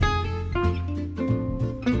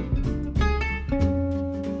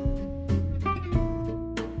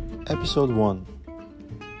Episode 1: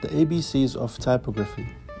 The ABCs of Typography,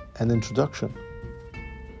 an Introduction.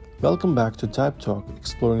 Welcome back to Type Talk,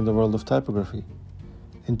 exploring the world of typography.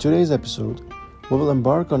 In today's episode, we will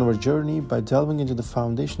embark on our journey by delving into the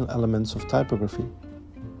foundational elements of typography.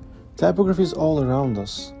 Typography is all around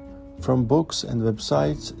us, from books and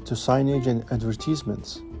websites to signage and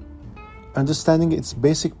advertisements. Understanding its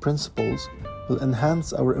basic principles will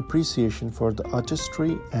enhance our appreciation for the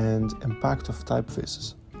artistry and impact of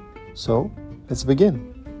typefaces. So, let's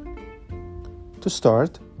begin. To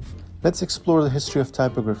start, let's explore the history of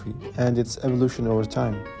typography and its evolution over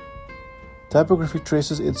time. Typography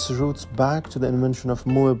traces its roots back to the invention of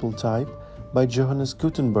movable type by Johannes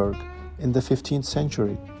Gutenberg in the 15th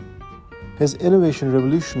century. His innovation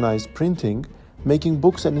revolutionized printing, making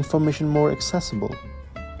books and information more accessible.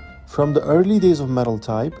 From the early days of metal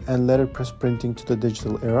type and letterpress printing to the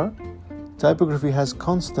digital era, typography has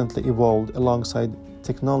constantly evolved alongside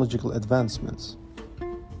technological advancements.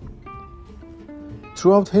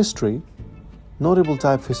 Throughout history, notable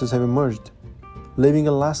typefaces have emerged, leaving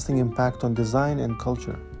a lasting impact on design and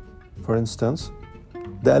culture. For instance,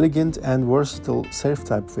 the elegant and versatile serif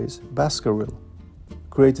typeface, Baskerville,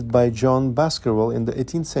 created by John Baskerville in the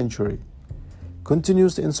 18th century,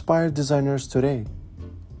 continues to inspire designers today.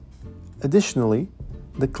 Additionally,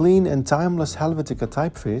 the clean and timeless Helvetica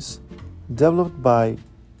typeface, developed by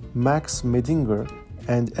Max Medinger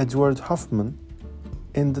and Edward Hoffman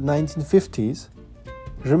in the 1950s,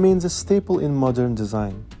 remains a staple in modern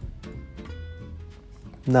design.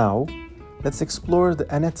 Now, let's explore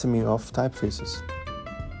the anatomy of typefaces.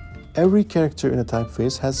 Every character in a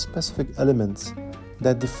typeface has specific elements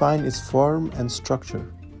that define its form and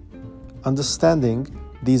structure. Understanding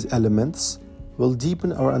these elements will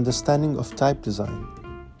deepen our understanding of type design.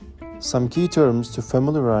 Some key terms to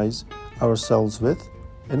familiarize ourselves with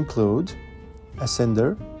include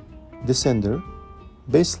ascender, descender,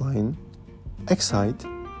 baseline, excite,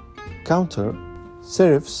 counter,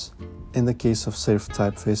 serifs in the case of serif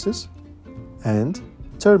typefaces, and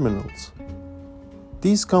terminals.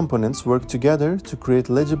 These components work together to create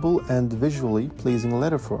legible and visually pleasing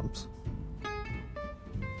letterforms.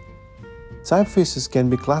 Typefaces can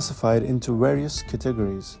be classified into various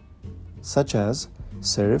categories, such as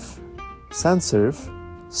serif, sans serif,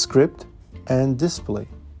 script, and display.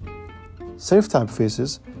 Serif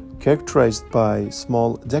typefaces, characterized by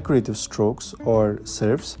small decorative strokes or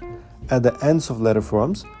serifs at the ends of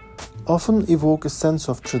letterforms, often evoke a sense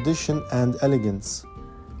of tradition and elegance.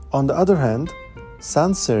 On the other hand,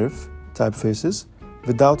 sans serif typefaces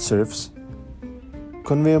without serifs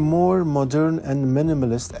convey a more modern and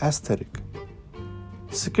minimalist aesthetic.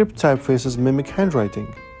 Script typefaces mimic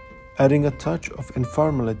handwriting, adding a touch of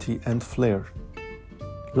informality and flair.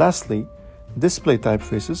 Lastly, display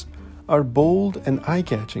typefaces are bold and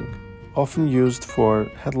eye-catching, often used for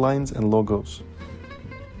headlines and logos.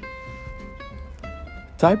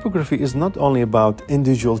 Typography is not only about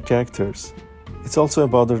individual characters, it's also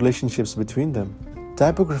about the relationships between them.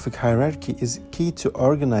 Typographic hierarchy is key to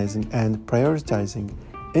organizing and prioritizing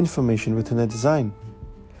information within a design.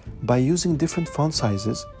 By using different font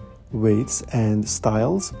sizes, weights, and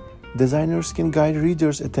styles, designers can guide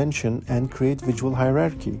readers' attention and create visual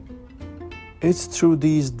hierarchy. It's through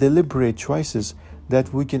these deliberate choices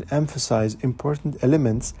that we can emphasize important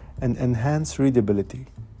elements and enhance readability.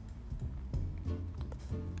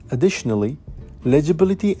 Additionally,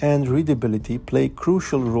 legibility and readability play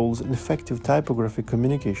crucial roles in effective typographic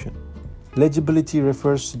communication. Legibility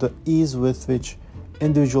refers to the ease with which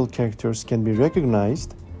individual characters can be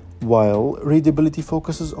recognized, while readability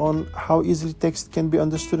focuses on how easily text can be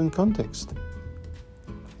understood in context.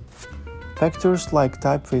 Factors like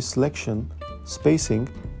typeface selection, spacing,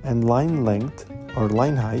 and line length or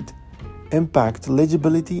line height impact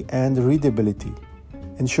legibility and readability,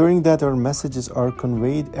 ensuring that our messages are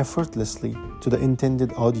conveyed effortlessly to the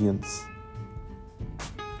intended audience.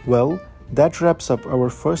 Well, that wraps up our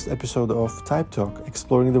first episode of Type Talk,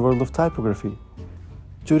 exploring the world of typography.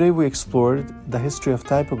 Today we explored the history of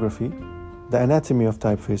typography, the anatomy of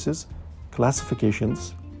typefaces,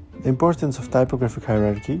 classifications, the importance of typographic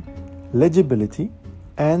hierarchy, legibility,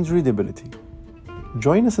 and readability.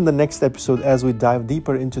 Join us in the next episode as we dive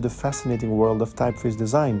deeper into the fascinating world of typeface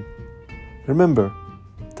design. Remember,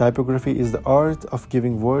 typography is the art of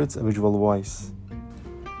giving words a visual voice.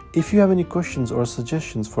 If you have any questions or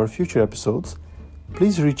suggestions for future episodes,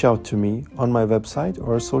 please reach out to me on my website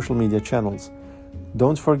or social media channels.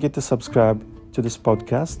 Don't forget to subscribe to this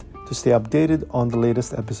podcast to stay updated on the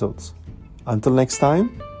latest episodes. Until next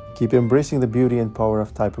time, keep embracing the beauty and power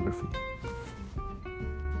of typography.